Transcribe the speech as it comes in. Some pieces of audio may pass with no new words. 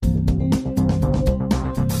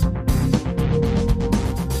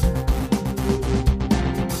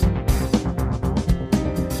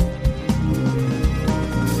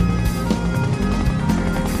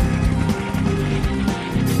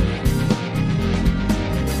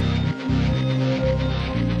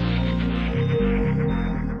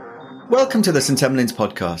Welcome to the St Emlyn's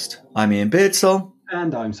podcast. I'm Ian Beardsall.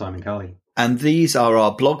 And I'm Simon Carley. And these are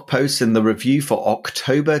our blog posts in the review for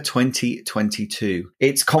October 2022.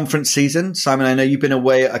 It's conference season. Simon, I know you've been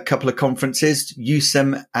away at a couple of conferences,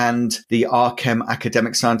 USEM and the ARCHEM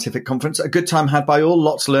Academic Scientific Conference. A good time had by all,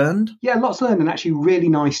 lots learned? Yeah, lots learned, and actually really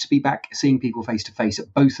nice to be back seeing people face to face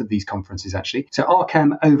at both of these conferences, actually. So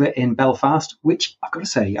ARCHEM over in Belfast, which I've got to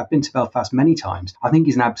say, I've been to Belfast many times. I think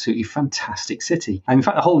is an absolutely fantastic city. And in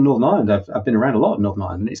fact, the whole of Northern Ireland, I've been around a lot of Northern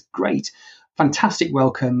Ireland, and it's great. Fantastic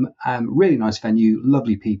welcome, really nice venue,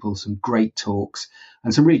 lovely people, some great talks,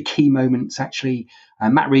 and some really key moments, actually.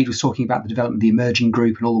 Matt Reid was talking about the development of the Emerging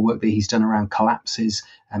Group and all the work that he's done around collapses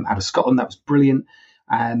out of Scotland. That was brilliant.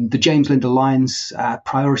 The James Linder Lyons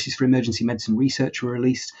priorities for emergency medicine research were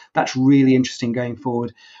released. That's really interesting going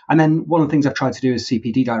forward. And then one of the things I've tried to do as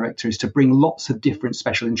CPD director is to bring lots of different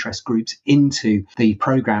special interest groups into the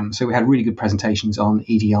programme. So we had really good presentations on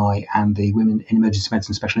EDI, and the Women in Emergency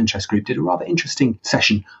Medicine Special Interest Group did a rather interesting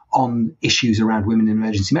session on issues around women in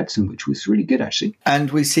emergency medicine, which was really good, actually.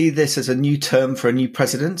 And we see this as a new term for a new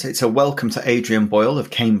president. It's a welcome to Adrian Boyle of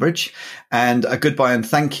Cambridge, and a goodbye and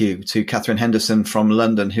thank you to Catherine Henderson from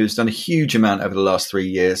London, who's done a huge amount over the last 3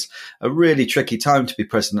 years. A really tricky time to be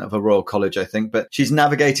president of a Royal College, I think, but she's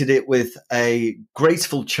navigated it with a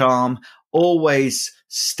graceful charm, always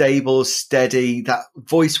stable, steady, that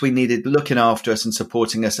voice we needed looking after us and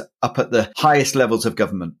supporting us up at the highest levels of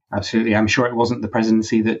government. Absolutely. I'm sure it wasn't the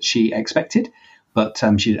presidency that she expected, but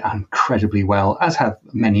she did incredibly well, as have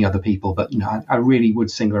many other people. But I really would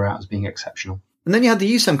single her out as being exceptional. And then you had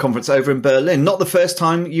the USEM conference over in Berlin. Not the first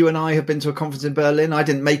time you and I have been to a conference in Berlin. I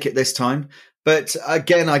didn't make it this time. But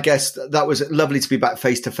again, I guess that was lovely to be back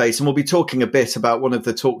face to face. And we'll be talking a bit about one of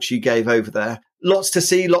the talks you gave over there. Lots to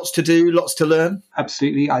see, lots to do, lots to learn.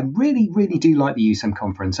 Absolutely. I really, really do like the USEM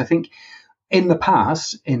conference. I think in the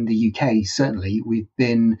past, in the UK, certainly, we've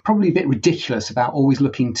been probably a bit ridiculous about always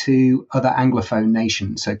looking to other Anglophone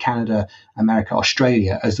nations, so Canada, America,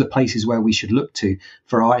 Australia, as the places where we should look to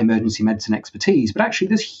for our emergency medicine expertise. But actually,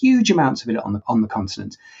 there's huge amounts of it on the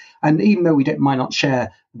continent. And even though we might not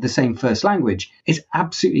share the same first language, it's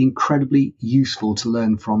absolutely incredibly useful to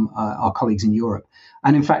learn from our colleagues in Europe.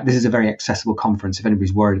 And in fact, this is a very accessible conference. If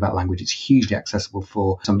anybody's worried about language, it's hugely accessible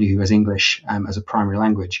for somebody who has English as a primary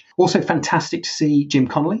language. Also fantastic to see Jim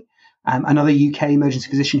Connolly, another UK emergency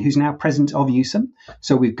physician who's now president of USEM.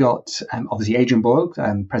 So we've got obviously Adrian Boyle,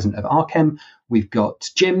 president of ARCHEM. We've got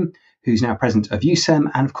Jim, who's now president of USEM.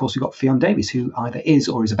 And of course, we've got Fionn Davies, who either is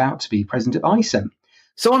or is about to be president of ISEM.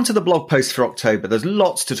 So on to the blog post for October. There's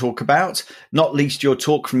lots to talk about, not least your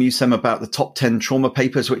talk from USEM about the top 10 trauma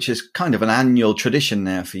papers, which is kind of an annual tradition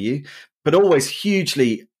now for you, but always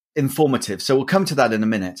hugely informative. So we'll come to that in a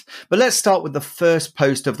minute. But let's start with the first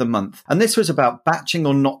post of the month. And this was about batching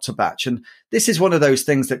or not to batch. And this is one of those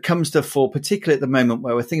things that comes to the fore, particularly at the moment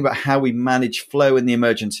where we're thinking about how we manage flow in the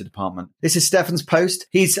emergency department. This is Stefan's post.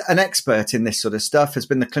 He's an expert in this sort of stuff, has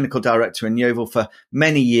been the clinical director in Yeovil for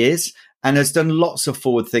many years, and has done lots of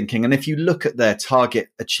forward thinking. And if you look at their target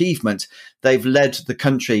achievement, they've led the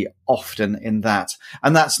country often in that.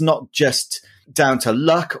 And that's not just down to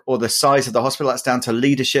luck or the size of the hospital, that's down to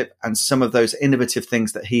leadership and some of those innovative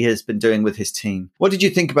things that he has been doing with his team. What did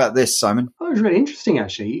you think about this, Simon? Well, it was really interesting,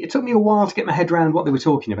 actually. It took me a while to get my head around what they were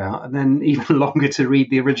talking about, and then even longer to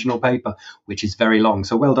read the original paper, which is very long.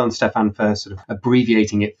 So well done, Stefan, for sort of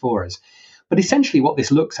abbreviating it for us. But essentially what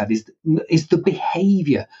this looks at is the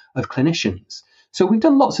behaviour of clinicians. So we've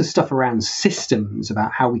done lots of stuff around systems,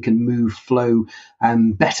 about how we can move flow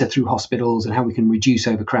better through hospitals and how we can reduce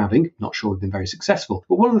overcrowding. Not sure we've been very successful.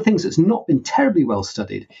 But one of the things that's not been terribly well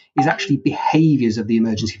studied is actually behaviours of the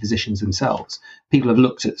emergency physicians themselves. People have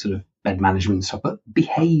looked at sort of bed management and stuff, but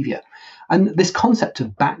behaviour. And this concept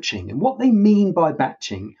of batching, and what they mean by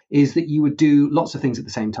batching is that you would do lots of things at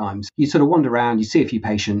the same time. You sort of wander around, you see a few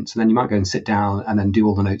patients, and then you might go and sit down and then do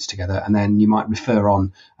all the notes together, and then you might refer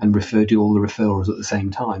on and do all the referrals at the same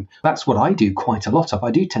time. That's what I do quite a lot of.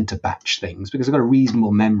 I do tend to batch things because I've got a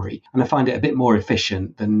reasonable memory, and I find it a bit more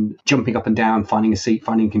efficient than jumping up and down, finding a seat,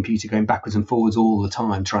 finding a computer, going backwards and forwards all the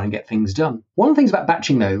time, trying to get things done. One of the things about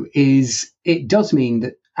batching, though, is it does mean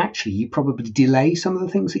that actually you probably delay some of the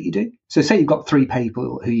things that you do. So say you've got 3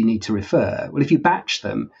 people who you need to refer. Well, if you batch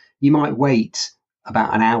them, you might wait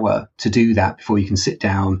about an hour to do that before you can sit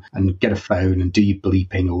down and get a phone and do your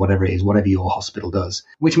bleeping or whatever it is, whatever your hospital does,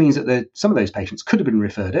 which means that some of those patients could have been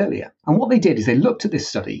referred earlier. And what they did is they looked at this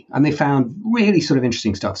study and they found really sort of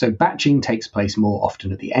interesting stuff. So batching takes place more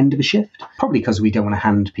often at the end of a shift, probably because we don't want to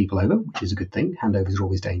hand people over, which is a good thing. Handovers are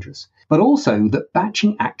always dangerous. But also that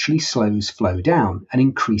batching actually slows flow down and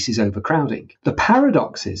increases overcrowding. The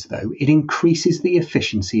paradox is, though, it increases the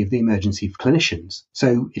efficiency of the emergency clinicians.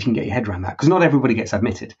 So if you can get your head around that, because not everybody gets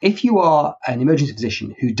admitted. If you are an emergency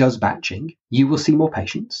physician who does batching, you will see more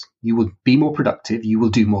patients, you will be more productive, you will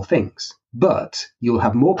do more things, but you'll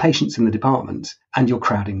have more patients in the department and your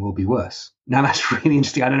crowding will be worse. Now, that's really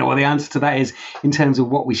interesting. I don't know what the answer to that is in terms of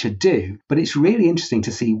what we should do, but it's really interesting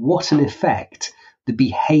to see what an effect the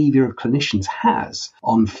behavior of clinicians has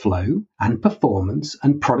on flow and performance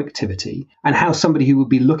and productivity, and how somebody who would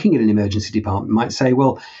be looking at an emergency department might say,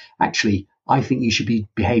 well, actually, I think you should be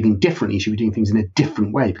behaving differently. You should be doing things in a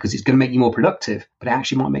different way because it's going to make you more productive, but it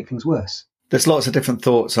actually might make things worse. There's lots of different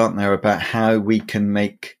thoughts, aren't there, about how we can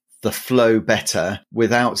make the flow better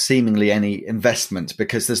without seemingly any investment,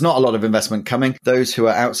 because there's not a lot of investment coming. Those who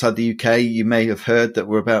are outside the UK, you may have heard that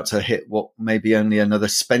we're about to hit what may be only another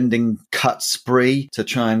spending cut spree to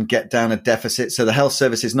try and get down a deficit. So the health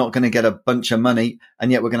service is not going to get a bunch of money,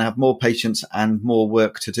 and yet we're going to have more patients and more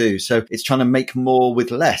work to do. So it's trying to make more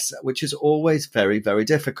with less, which is always very, very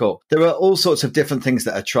difficult. There are all sorts of different things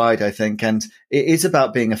that are tried, I think, and it is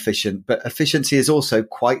about being efficient, but efficiency is also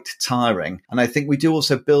quite tiring. And I think we do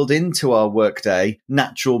also build into our workday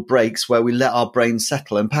natural breaks where we let our brains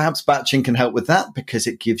settle. And perhaps batching can help with that because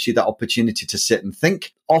it gives you that opportunity to sit and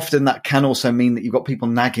think. Often that can also mean that you've got people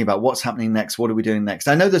nagging about what's happening next, what are we doing next?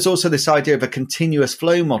 I know there's also this idea of a continuous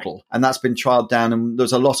flow model, and that's been trialed down. And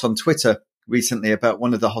there's a lot on Twitter recently about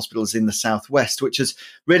one of the hospitals in the Southwest, which has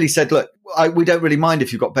really said, look, we don't really mind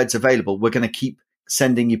if you've got beds available. We're going to keep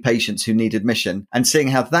sending you patients who need admission, and seeing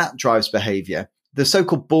how that drives behavior. The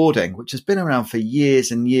so-called boarding, which has been around for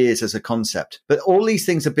years and years as a concept. But all these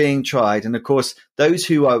things are being tried. And of course, those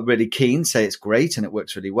who are really keen say it's great and it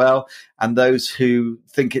works really well. And those who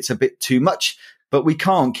think it's a bit too much, but we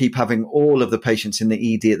can't keep having all of the patients in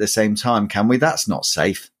the ED at the same time, can we? That's not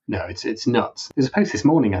safe. No, it's nuts. There's a post this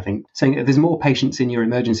morning, I think, saying if there's more patients in your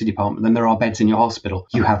emergency department than there are beds in your hospital,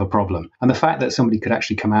 you have a problem. And the fact that somebody could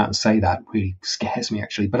actually come out and say that really scares me,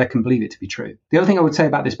 actually, but I can believe it to be true. The other thing I would say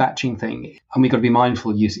about this batching thing, and we've got to be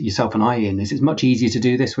mindful, yourself and I, Ian, is it's much easier to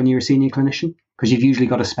do this when you're a senior clinician because you've usually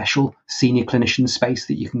got a special senior clinician space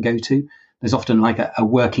that you can go to. There's often like a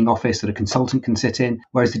working office that a consultant can sit in,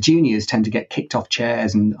 whereas the juniors tend to get kicked off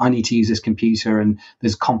chairs and I need to use this computer, and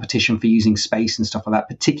there's competition for using space and stuff like that,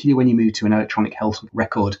 particularly when you move to an electronic health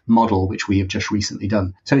record model, which we have just recently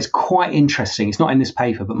done. So it's quite interesting. It's not in this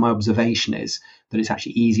paper, but my observation is that it's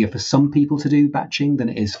actually easier for some people to do batching than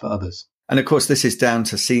it is for others. And of course, this is down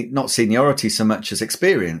to not seniority so much as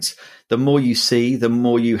experience. The more you see, the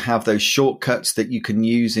more you have those shortcuts that you can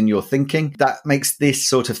use in your thinking. That makes this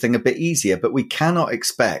sort of thing a bit easier. But we cannot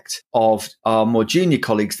expect of our more junior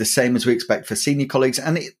colleagues the same as we expect for senior colleagues.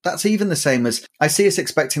 And that's even the same as I see us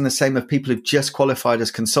expecting the same of people who've just qualified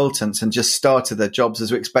as consultants and just started their jobs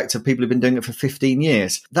as we expect of people who've been doing it for 15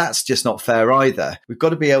 years. That's just not fair either. We've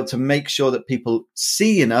got to be able to make sure that people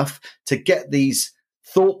see enough to get these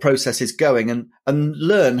thought processes going and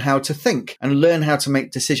learn how to think and learn how to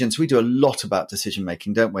make decisions. We do a lot about decision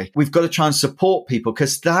making, don't we? We've got to try and support people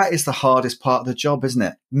because that is the hardest part of the job, isn't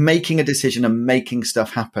it? Making a decision and making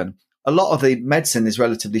stuff happen. A lot of the medicine is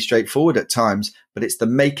relatively straightforward at times, but it's the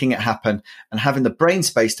making it happen and having the brain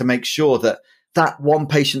space to make sure that one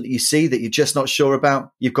patient that you see that you're just not sure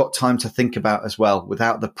about, you've got time to think about as well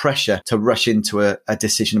without the pressure to rush into a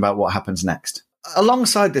decision about what happens next.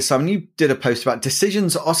 Alongside this, Simon, you did a post about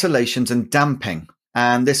decisions, oscillations, and damping.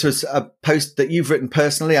 And this was a post that you've written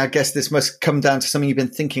personally. I guess this must come down to something you've been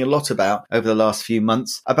thinking a lot about over the last few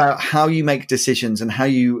months, about how you make decisions and how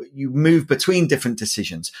you move between different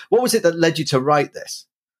decisions. What was it that led you to write this?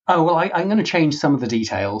 Oh, well, I'm going to change some of the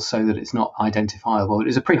details so that it's not identifiable. It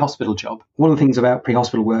is a pre-hospital job. One of the things about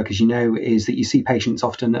pre-hospital work, as you know, is that you see patients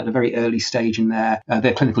often at a very early stage in their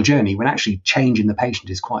clinical journey when actually change in the patient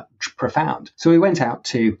is quite profound. So we went out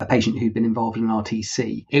to a patient who'd been involved in an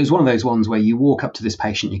RTC. It was one of those ones where you walk up to this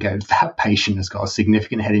patient, you go, that patient has got a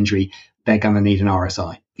significant head injury. They're going to need an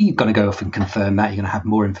RSI. You've got to go off and confirm that. You're going to have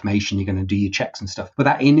more information. You're going to do your checks and stuff. But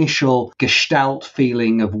that initial gestalt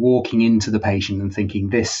feeling of walking into the patient and thinking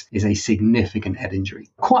this is a significant head injury.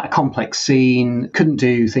 Quite a complex scene. Couldn't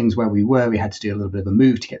do things where we were. We had to do a little bit of a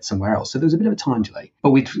move to get somewhere else. So there was a bit of a time delay.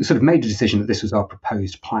 But we sort of made a decision that this was our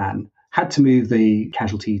proposed plan. had to move the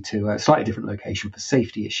casualty to a slightly different location for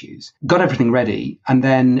safety issues, got everything ready, and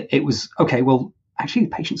then it was, okay, well, actually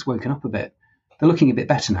the patient's woken up a bit. They're looking a bit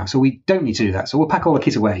better now, so we don't need to do that. So we'll pack all the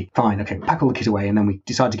kit away. Fine, okay, we'll pack all the kit away, and then we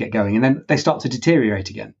decide to get going. And then they start to deteriorate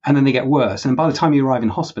again, and then they get worse. And by the time you arrive in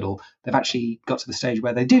hospital, they've actually got to the stage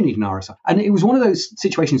where they do need an RSI. And it was one of those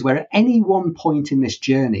situations where at any one point in this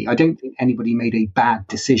journey, I don't think anybody made a bad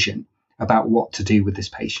decision about what to do with this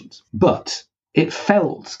patient. But it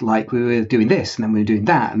felt like we were doing this, and then we were doing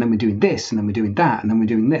that, and then we're doing this, and then we're doing that, and then we're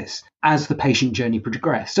doing this as the patient journey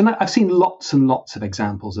progressed. And I've seen lots and lots of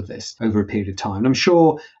examples of this over a period of time. And I'm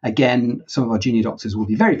sure, again, some of our junior doctors will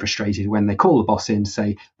be very frustrated when they call the boss in to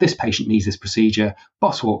say, this patient needs this procedure.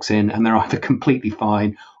 Boss walks in and they're either completely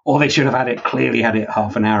fine or they should have clearly had it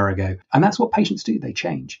half an hour ago. And that's what patients do. They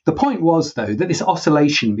change. The point was, though, that this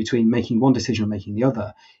oscillation between making one decision and making the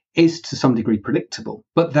other is to some degree predictable.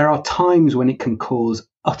 But there are times when it can cause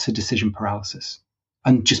utter decision paralysis.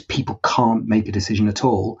 And just people can't make a decision at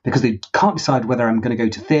all because they can't decide whether I'm going to go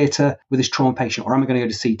to theatre with this trauma patient or am I going to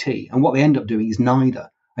go to CT. And what they end up doing is neither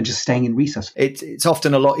and just staying in resus. It's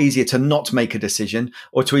often a lot easier to not make a decision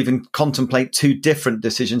or to even contemplate two different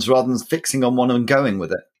decisions rather than fixing on one and going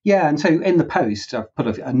with it. Yeah, and so in the post, I've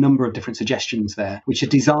put a number of different suggestions there, which are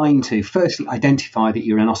designed to firstly identify that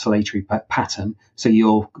you're in an oscillatory pattern. So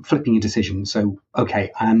you're flipping your decision. So, okay,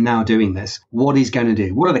 I am now doing this. What is going to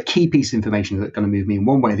do? What are the key pieces of information that are going to move me in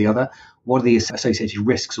one way or the other? What are the associated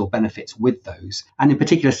risks or benefits with those? And in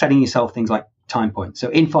particular, setting yourself things like time points. So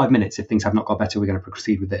in 5 minutes, if things have not got better, we're going to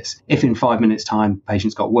proceed with this. If in 5 minutes' time,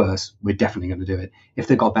 patients got worse, we're definitely going to do it. If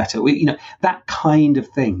they got better, that kind of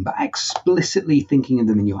thing. But explicitly thinking of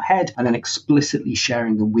them in your head and then explicitly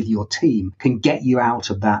sharing them with your team can get you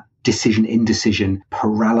out of that decision-indecision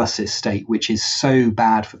paralysis state, which is so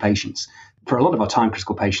bad for patients. For a lot of our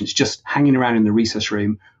time-critical patients, just hanging around in the resus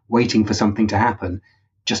room, waiting for something to happen,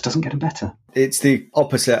 just doesn't get them better. It's the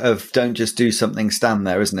opposite of don't just do something, stand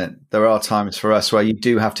there, isn't it? There are times for us where you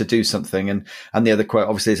do have to do something. And the other quote,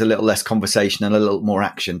 obviously, is a little less conversation and a little more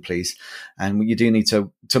action, please. And you do need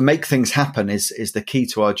to make things happen is the key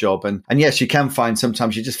to our job. And yes, you can find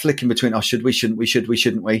sometimes you're just flicking between, should we, shouldn't we,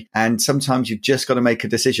 shouldn't we? And sometimes you've just got to make a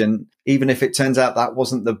decision. Even if it turns out that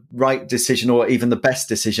wasn't the right decision or even the best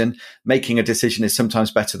decision, making a decision is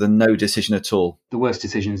sometimes better than no decision at all. The worst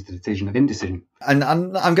decision is the decision of indecision. And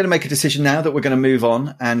I'm going to make a decision now that we're going to move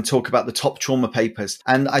on and talk about the top trauma papers.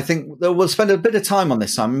 And I think that we'll spend a bit of time on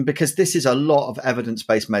this, Simon, because this is a lot of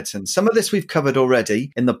evidence-based medicine. Some of this we've covered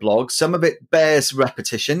already in the blog. Some of it bears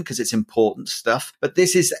repetition because it's important stuff. But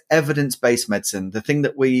this is evidence-based medicine, the thing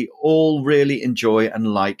that we all really enjoy and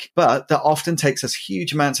like, but that often takes us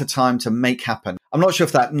huge amounts of time to make happen. I'm not sure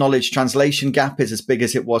if that knowledge translation gap is as big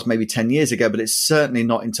as it was maybe 10 years ago, but it's certainly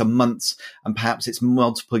not into months and perhaps it's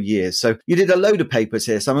multiple years. So you did a load of papers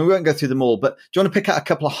here. So we won't go through them all, but do you want to pick out a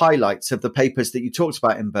couple of highlights of the papers that you talked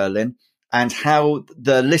about in Berlin and how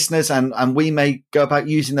the listeners and we may go about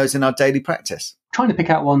using those in our daily practice? Trying to pick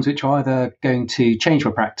out ones which are either going to change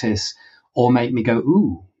my practice or make me go,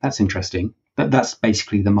 ooh, that's interesting. That's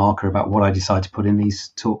basically the marker about what I decide to put in these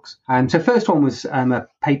talks. So first one was a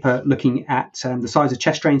paper looking at the size of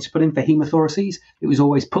chest drains to put in for hemothoraces. It was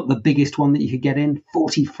always put the biggest one that you could get in,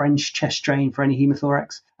 40 French chest drain for any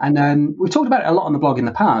hemothorax. And we've talked about it a lot on the blog in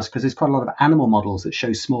the past because there's quite a lot of animal models that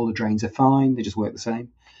show smaller drains are fine. They just work the same.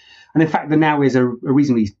 And in fact, there now is a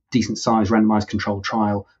reasonably decent sized randomized controlled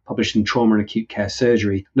trial published in Trauma and Acute Care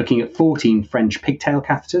Surgery looking at 14 French pigtail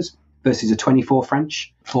catheters versus a 24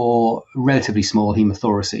 French for relatively small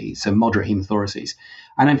hemothoraces, so moderate hemothoraces.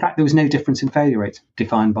 And in fact, there was no difference in failure rate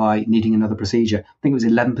defined by needing another procedure. I think it was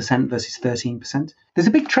 11% versus 13%. There's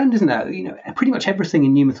a big trend, isn't there? Pretty much everything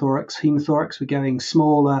in hemothorax, we're going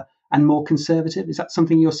smaller and more conservative. Is that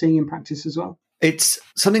something you're seeing in practice as well? It's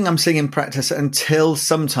something I'm seeing in practice until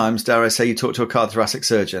sometimes, dare I say, you talk to a cardiothoracic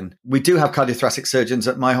surgeon. We do have cardiothoracic surgeons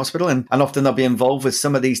at my hospital and often they'll be involved with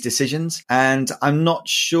some of these decisions. And I'm not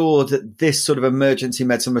sure that this sort of emergency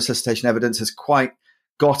medicine resuscitation evidence has quite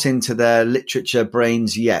got into their literature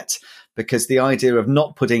brains yet, because the idea of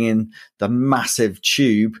not putting in the massive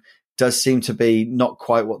tube does seem to be not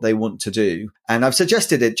quite what they want to do. And I've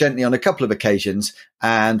suggested it gently on a couple of occasions,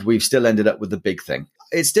 and we've still ended up with the big thing.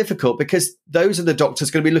 It's difficult because those are the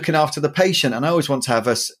doctors going to be looking after the patient, and I always want to have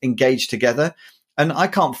us engaged together. And I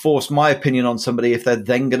can't force my opinion on somebody if they're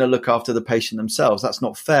then going to look after the patient themselves. That's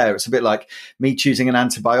not fair. It's a bit like me choosing an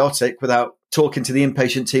antibiotic without talking to the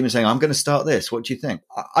inpatient team and saying, I'm going to start this. What do you think?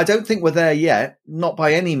 I don't think we're there yet, not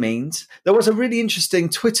by any means. There was a really interesting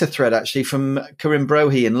Twitter thread actually from Karim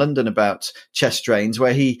Brohi in London about chest drains,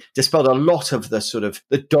 where he dispelled a lot of the sort of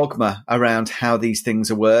the dogma around how these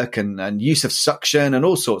things work and use of suction and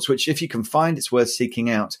all sorts, which if you can find, it's worth seeking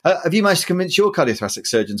out. Have you managed to convince your cardiothoracic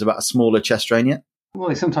surgeons about a smaller chest drain yet? Well,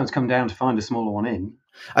 they sometimes come down to find a smaller one in.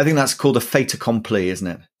 I think that's called a fait accompli, isn't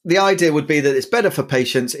it? The idea would be that it's better for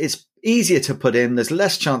patients, it's easier to put in, there's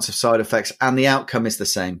less chance of side effects, and the outcome is the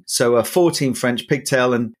same. So a 14 French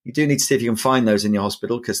pigtail, and you do need to see if you can find those in your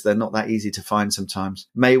hospital because they're not that easy to find sometimes,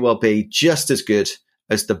 may well be just as good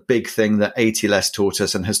as the big thing that ATLS taught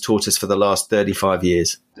us and has taught us for the last 35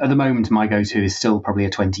 years. At the moment, my go-to is still probably a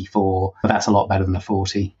 24, but that's a lot better than a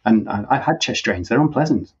 40. And I've had chest drains. They're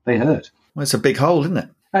unpleasant. They hurt. Well, it's a big hole, isn't it?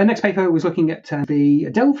 Next paper was looking at the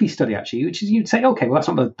Delphi study, actually, which is, you'd say, okay, well, that's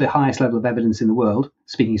not the highest level of evidence in the world,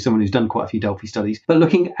 speaking as someone who's done quite a few Delphi studies, but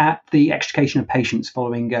looking at the extrication of patients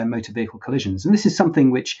following motor vehicle collisions. And this is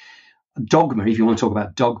something which dogma, if you want to talk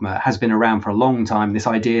about dogma, has been around for a long time. This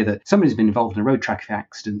idea that somebody who's been involved in a road traffic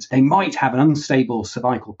accident, they might have an unstable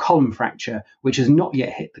cervical column fracture, which has not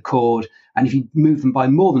yet hit the cord. And if you move them by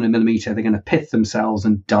more than a millimetre, they're going to pith themselves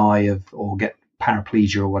and die or get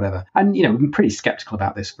paraplegia or whatever. And, we've been pretty skeptical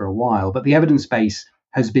about this for a while, but the evidence base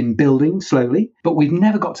has been building slowly, but we've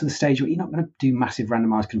never got to the stage where you're not going to do massive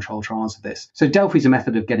randomized control trials of this. So Delphi is a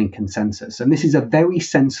method of getting consensus. And this is a very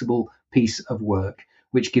sensible piece of work,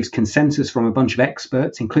 which gives consensus from a bunch of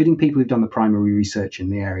experts, including people who've done the primary research in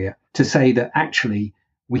the area, to say that actually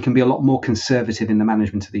we can be a lot more conservative in the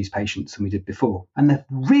management of these patients than we did before. And the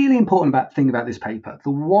really important thing about this paper, the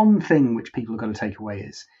one thing which people have got to take away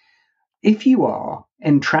is, if you are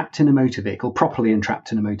entrapped in a motor vehicle, properly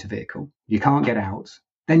entrapped in a motor vehicle, you can't get out,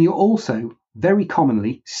 then you're also very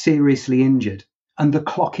commonly seriously injured. And the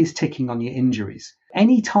clock is ticking on your injuries.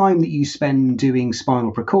 Any time that you spend doing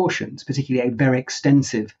spinal precautions, particularly very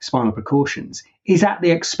extensive spinal precautions, is at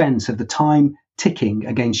the expense of the time ticking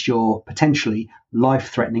against your potentially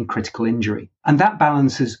life-threatening critical injury. And that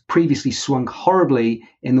balance has previously swung horribly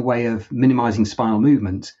in the way of minimizing spinal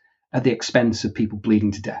movement at the expense of people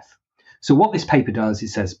bleeding to death. So what this paper does, it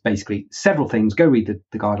says basically several things, go read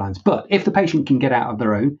the guidelines, but if the patient can get out on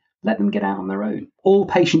their own, let them get out on their own. All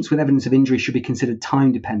patients with evidence of injury should be considered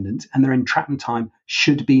time dependent and their entrapment time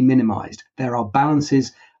should be minimized. There are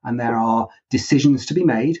balances and there are decisions to be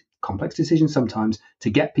made, complex decisions sometimes,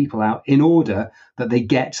 to get people out in order that they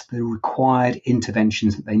get the required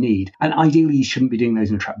interventions that they need. And ideally, you shouldn't be doing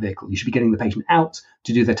those in a trapped vehicle. You should be getting the patient out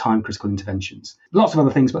to do their time critical interventions. Lots of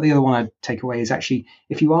other things, but the other one I'd take away is actually,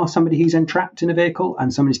 if you are somebody who's entrapped in a vehicle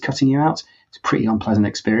and somebody's cutting you out, it's a pretty unpleasant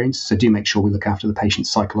experience. So do make sure we look after the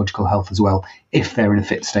patient's psychological health as well, if they're in a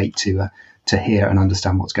fit state to hear and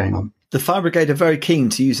understand what's going on. The fire brigade are very keen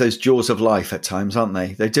to use those jaws of life at times, aren't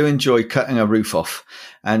they? They do enjoy cutting a roof off.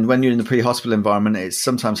 And when you're in the pre-hospital environment, it's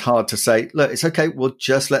sometimes hard to say, look, it's okay, we'll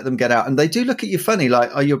just let them get out. And they do look at you funny,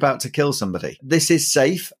 like, are you about to kill somebody? This is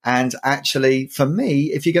safe. And actually, for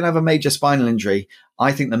me, if you're going to have a major spinal injury,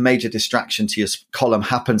 I think the major distraction to your column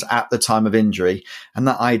happens at the time of injury. And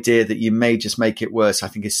that idea that you may just make it worse, I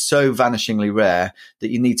think is so vanishingly rare that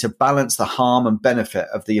you need to balance the harm and benefit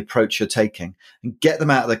of the approach you're taking and get them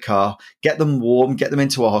out of the car, get them warm, get them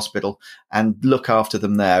into a hospital and look after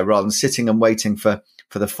them there rather than sitting and waiting for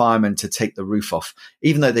the firemen to take the roof off,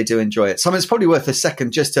 even though they do enjoy it. So it's probably worth a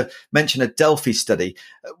second just to mention a Delphi study.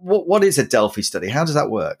 What is a Delphi study? How does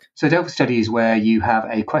that work? So a Delphi study is where you have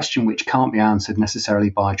a question which can't be answered necessarily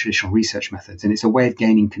by traditional research methods, and it's a way of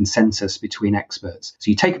gaining consensus between experts.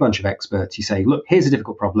 So you take a bunch of experts, you say, look, here's a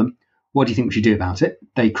difficult problem. What do you think we should do about it?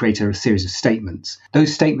 They create a series of statements.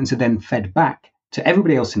 Those statements are then fed back to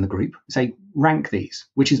everybody else in the group. Say, rank these.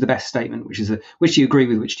 Which is the best statement? Which do you agree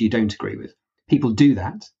with? Which do you don't agree with? People do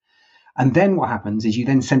that. And then what happens is you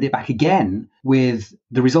then send it back again with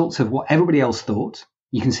the results of what everybody else thought.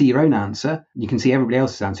 You can see your own answer. You can see everybody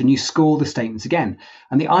else's answer, and you score the statements again.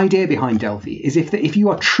 And the idea behind Delphi is if you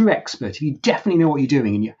are a true expert, if you definitely know what you're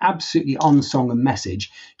doing and you're absolutely on song and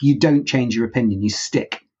message, you don't change your opinion. You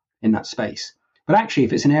stick in that space. But actually,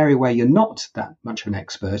 if it's an area where you're not that much of an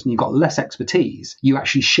expert and you've got less expertise, you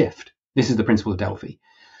actually shift. This is the principle of Delphi.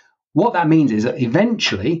 What that means is that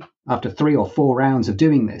eventually, after 3 or 4 rounds of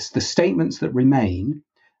doing this, the statements that remain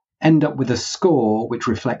end up with a score which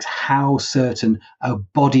reflects how certain a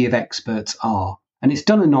body of experts are. And it's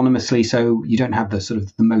done anonymously, so you don't have the sort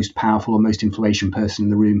of the most powerful or most influential person in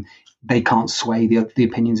the room. They can't sway the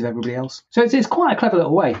opinions of everybody else. So it's quite a clever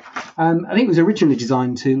little way. I think it was originally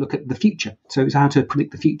designed to look at the future. So it's how to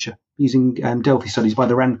predict the future. using Delphi studies by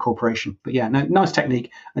the RAND Corporation. But yeah, no, nice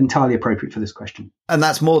technique, entirely appropriate for this question. And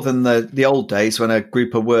that's more than the old days when a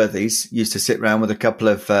group of worthies used to sit around with a couple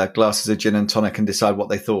of glasses of gin and tonic and decide what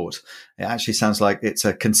they thought. It actually sounds like it's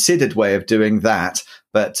a considered way of doing that,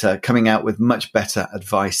 but coming out with much better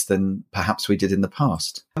advice than perhaps we did in the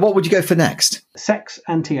past. What would you go for next? Sex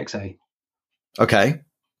and TXA. Okay.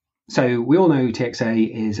 So we all know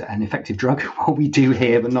TXA is an effective drug, what we do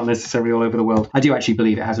here, but not necessarily all over the world. I do actually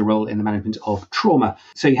believe it has a role in the management of trauma.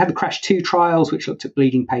 So you had the CRASH 2 trials, which looked at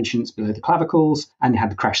bleeding patients below the clavicles, and you had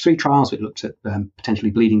the CRASH 3 trials, which looked at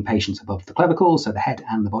potentially bleeding patients above the clavicles, so the head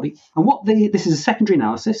and the body. And this is a secondary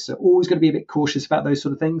analysis, so always got to be a bit cautious about those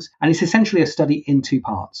sort of things. And it's essentially a study in two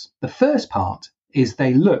parts. The first part is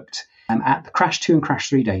they looked at the CRASH 2 and CRASH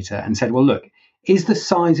 3 data and said, well, look, is the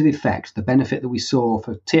size of effect, the benefit that we saw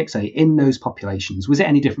for TXA in those populations, was it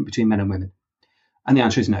any different between men and women? And the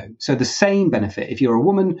answer is no. So the same benefit, if you're a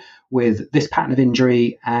woman with this pattern of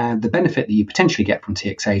injury, the benefit that you potentially get from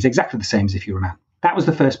TXA is exactly the same as if you're a man. That was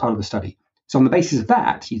the first part of the study. So on the basis of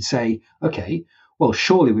that, you'd say, okay, well,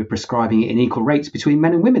 surely we're prescribing it in equal rates between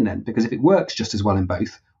men and women then, because if it works just as well in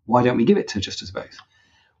both, why don't we give it to just as both?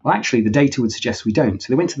 Well, actually, the data would suggest we don't.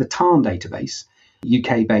 So they went to the TARN database,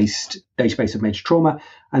 UK-based database of major trauma,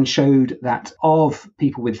 and showed that of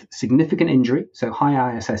people with significant injury, so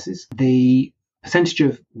high ISSs, the percentage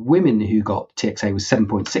of women who got TXA was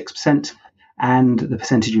 7.6%, and the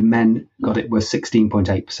percentage of men got it was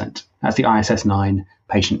 16.8%. That's the ISS 9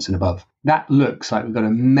 patients and above. That looks like we've got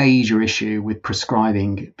a major issue with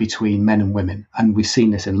prescribing between men and women. And we've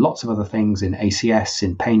seen this in lots of other things, in ACS,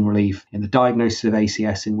 in pain relief, in the diagnosis of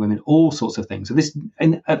ACS in women, all sorts of things. So this,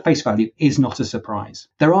 at face value, is not a surprise.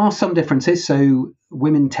 There are some differences. So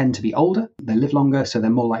women tend to be older, they live longer, so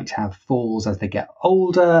they're more likely to have falls as they get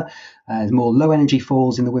older. There's more low energy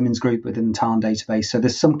falls in the women's group within the TARN database. So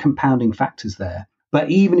there's some compounding factors there.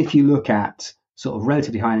 But even if you look at sort of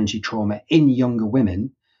relatively high energy trauma in younger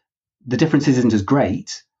women, the difference isn't as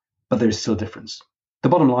great, but there is still a difference. The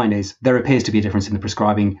bottom line is there appears to be a difference in the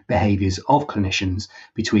prescribing behaviours of clinicians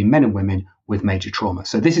between men and women with major trauma.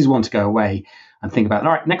 So this is one to go away and think about.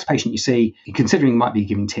 All right, next patient you see, considering you might be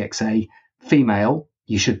giving TXA, female,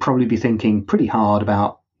 you should probably be thinking pretty hard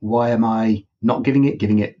about, why am I not giving it,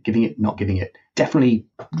 not giving it? Definitely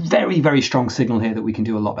very, very strong signal here that we can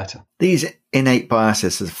do a lot better. These innate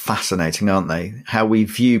biases are fascinating, aren't they? How we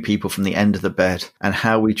view people from the end of the bed and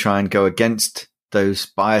how we try and go against those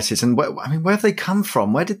biases. And where have they come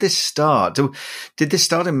from? Where did this start? Did this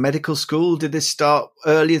start in medical school? Did this start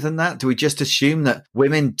earlier than that? Do we just assume that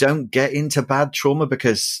women don't get into bad trauma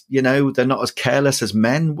because, they're not as careless as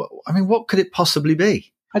men? What could it possibly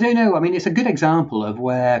be? I don't know. It's a good example of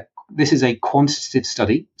where this is a quantitative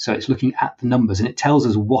study, so it's looking at the numbers and it tells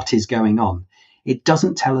us what is going on. It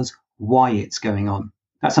doesn't tell us why it's going on.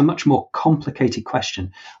 That's a much more complicated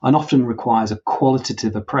question and often requires a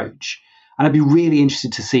qualitative approach. And I'd be really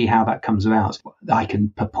interested to see how that comes about. I can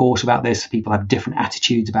purport about this. People have different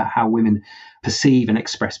attitudes about how women perceive and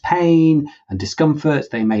express pain and discomfort.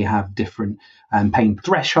 They may have different pain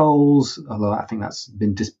thresholds, although I think that's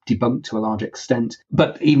been debunked to a large extent.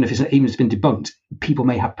 But even if it's been debunked, people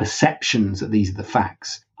may have perceptions that these are the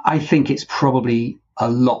facts. I think it's probably a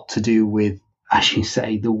lot to do with, as you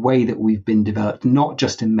say, the way that we've been developed, not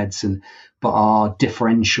just in medicine, but our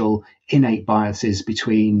differential innate biases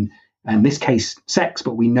between, in this case, sex,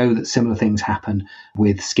 but we know that similar things happen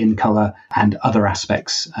with skin color and other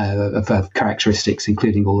aspects of characteristics,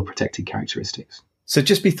 including all the protected characteristics. So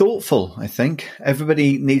just be thoughtful, I think.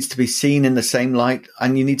 Everybody needs to be seen in the same light,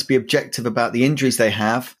 and you need to be objective about the injuries they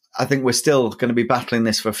have. I think we're still going to be battling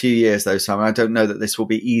this for a few years, though, Simon. I don't know that this will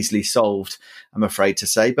be easily solved, I'm afraid to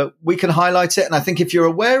say, but we can highlight it. And I think if you're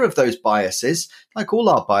aware of those biases, like all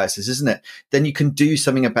our biases, isn't it, then you can do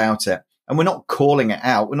something about it. And we're not calling it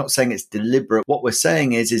out. We're not saying it's deliberate. What we're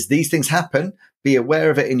saying is these things happen, be aware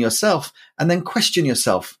of it in yourself, and then question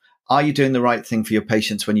yourself. Are you doing the right thing for your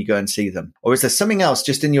patients when you go and see them? Or is there something else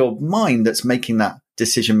just in your mind that's making that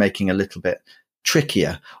decision-making a little bit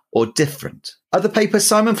trickier or different? Other papers,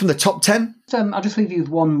 Simon, from the top 10? I'll just leave you with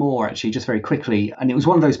one more, actually, just very quickly. And it was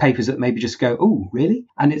one of those papers that maybe just go, oh, really?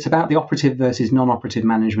 And it's about the operative versus non-operative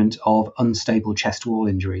management of unstable chest wall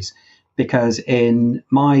injuries. Because in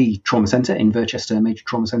my trauma centre, in Virchester Major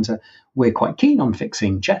Trauma Centre, we're quite keen on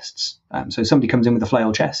fixing chests. So somebody comes in with a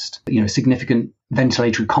flail chest, significant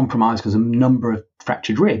ventilatory compromise because of a number of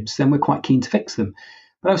fractured ribs, then we're quite keen to fix them.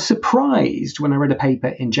 But I was surprised when I read a paper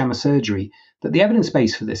in JAMA Surgery that the evidence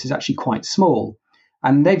base for this is actually quite small.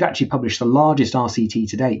 And they've actually published the largest RCT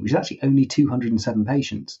to date, which is actually only 207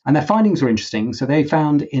 patients. And their findings were interesting. So they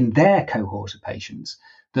found in their cohort of patients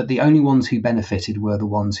that the only ones who benefited were the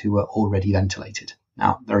ones who were already ventilated.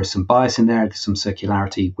 Now, there is some bias in there, there's some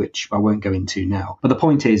circularity, which I won't go into now. But the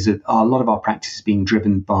point is that a lot of our practice is being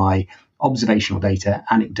driven by observational data,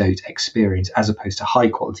 anecdote, experience, as opposed to high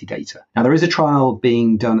quality data. Now, there is a trial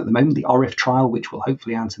being done at the moment, the ORIF trial, which will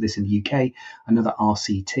hopefully answer this in the UK, another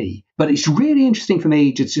RCT. But it's really interesting for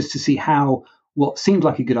me just to see how what seemed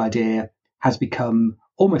like a good idea has become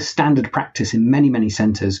almost standard practice in many, many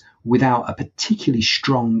centres without a particularly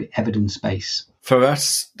strong evidence base. For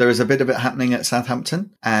us, there is a bit of it happening at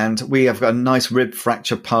Southampton, and we have got a nice rib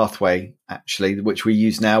fracture pathway, actually, which we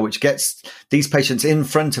use now, which gets these patients in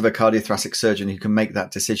front of a cardiothoracic surgeon who can make that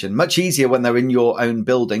decision. Much easier when they're in your own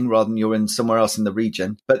building rather than you're in somewhere else in the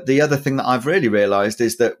region. But the other thing that I've really realised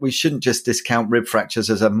is that we shouldn't just discount rib fractures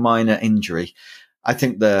as a minor injury. I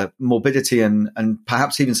think the morbidity and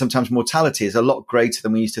perhaps even sometimes mortality is a lot greater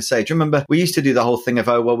than we used to say. Do you remember we used to do the whole thing of,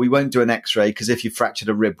 oh, well, we won't do an x-ray because if you fractured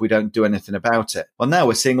a rib, we don't do anything about it. Well, now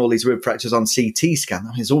we're seeing all these rib fractures on CT scan. I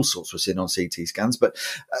mean, there's all sorts we're seeing on CT scans, but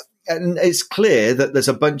and it's clear that there's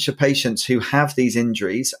a bunch of patients who have these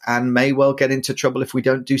injuries and may well get into trouble if we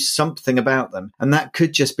don't do something about them. And that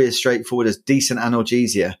could just be as straightforward as decent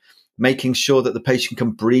analgesia, making sure that the patient can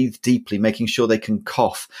breathe deeply, making sure they can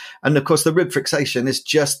cough. And of course, the rib fixation is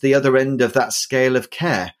just the other end of that scale of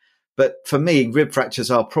care. But for me, rib fractures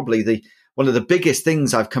are probably one of the biggest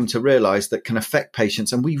things I've come to realize that can affect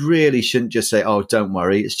patients. And we really shouldn't just say, oh, don't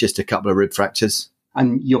worry, it's just a couple of rib fractures.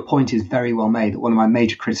 And your point is very well made. That one of my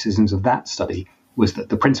major criticisms of that study was that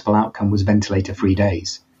the principal outcome was ventilator-free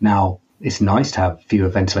days. Now, it's nice to have fewer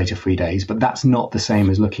ventilator-free days, but that's not the same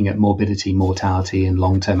as looking at morbidity, mortality, and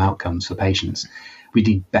long-term outcomes for patients. We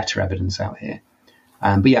need better evidence out here.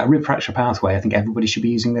 But yeah, rib fracture pathway, I think everybody should be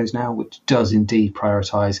using those now, which does indeed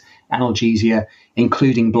prioritise analgesia,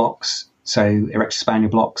 including blocks, so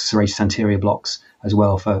erectospinal blocks, serratus anterior blocks, as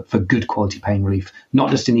well for good quality pain relief,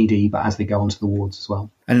 not just in ED, but as they go onto the wards as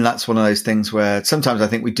well. And that's one of those things where sometimes I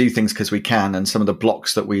think we do things because we can, and some of the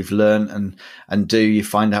blocks that we've learned and do, you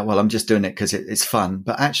find out, well, I'm just doing it because it's fun.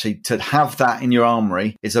 But actually to have that in your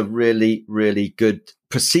armory is a really, really good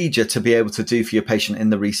procedure to be able to do for your patient in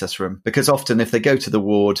the resus room. Because often if they go to the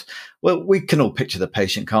ward, well, we can all picture the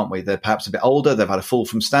patient, can't we? They're perhaps a bit older, they've had a fall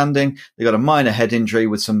from standing, they've got a minor head injury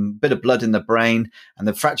with some bit of blood in the brain, and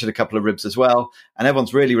they've fractured a couple of ribs as well. And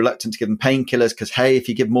everyone's really reluctant to give them painkillers because, hey, if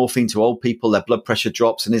you give morphine to old people, their blood pressure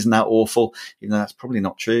drops, and isn't that awful? Even though that's probably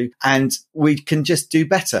not true. And we can just do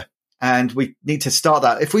better. And we need to start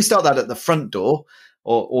that. If we start that at the front door,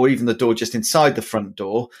 or even the door just inside the front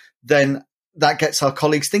door, then that gets our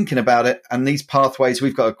colleagues thinking about it. And these pathways,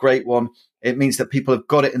 we've got a great one. It means that people have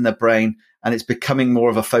got it in their brain and it's becoming more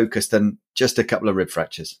of a focus than just a couple of rib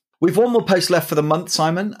fractures. We've one more post left for the month,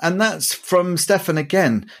 Simon, and that's from Stefan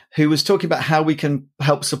again, who was talking about how we can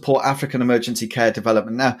help support African emergency care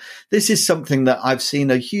development. Now, this is something that I've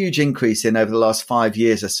seen a huge increase in over the last 5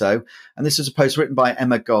 years or so. And this was a post written by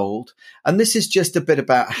Emma Gold. And this is just a bit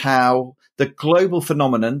about how the global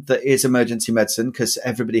phenomenon that is emergency medicine, because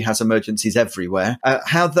everybody has emergencies everywhere,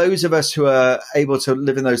 how those of us who are able to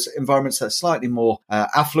live in those environments that are slightly more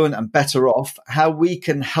affluent and better off, how we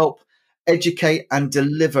can help educate and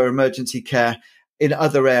deliver emergency care in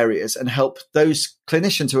other areas and help those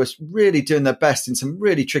clinicians who are really doing their best in some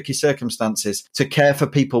really tricky circumstances to care for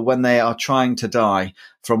people when they are trying to die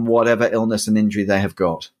from whatever illness and injury they have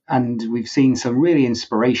got. And we've seen some really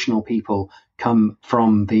inspirational people come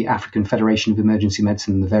from the African Federation of Emergency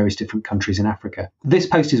Medicine in the various different countries in Africa. This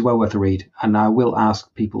post is well worth a read, and I will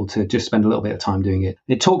ask people to just spend a little bit of time doing it.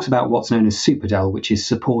 It talks about what's known as SUPERDEL, which is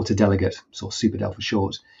Support a Delegate, or SUPERDEL for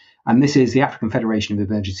short. And this is the African Federation of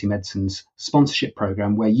Emergency Medicine's sponsorship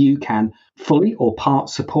program where you can fully or part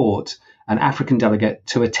support an African delegate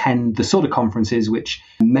to attend the sort of conferences which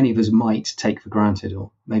many of us might take for granted,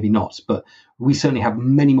 or maybe not. But we certainly have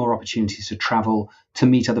many more opportunities to travel, to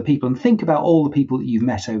meet other people, and think about all the people that you've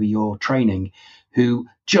met over your training who,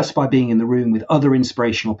 just by being in the room with other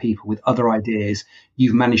inspirational people, with other ideas,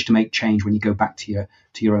 you've managed to make change when you go back to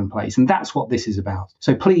your own place. And that's what this is about.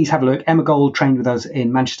 So please have a look. Emma Gold trained with us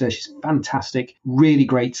in Manchester. She's fantastic. Really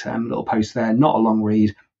great little post there. Not a long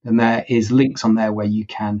read. And there is links on there where you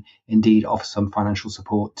can indeed offer some financial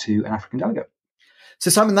support to an African delegate. So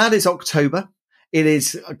Simon, that is October. It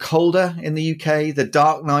is colder in the UK. The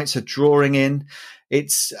dark nights are drawing in.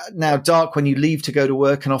 It's now dark when you leave to go to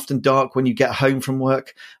work and often dark when you get home from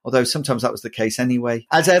work, although sometimes that was the case anyway.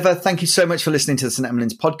 As ever, thank you so much for listening to the St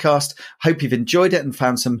Emlyn's podcast. Hope you've enjoyed it and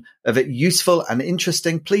found some of it useful and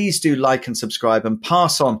interesting. Please do like and subscribe and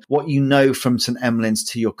pass on what you know from St Emlyn's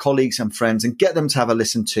to your colleagues and friends and get them to have a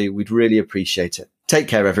listen too. We'd really appreciate it. Take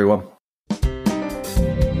care, everyone.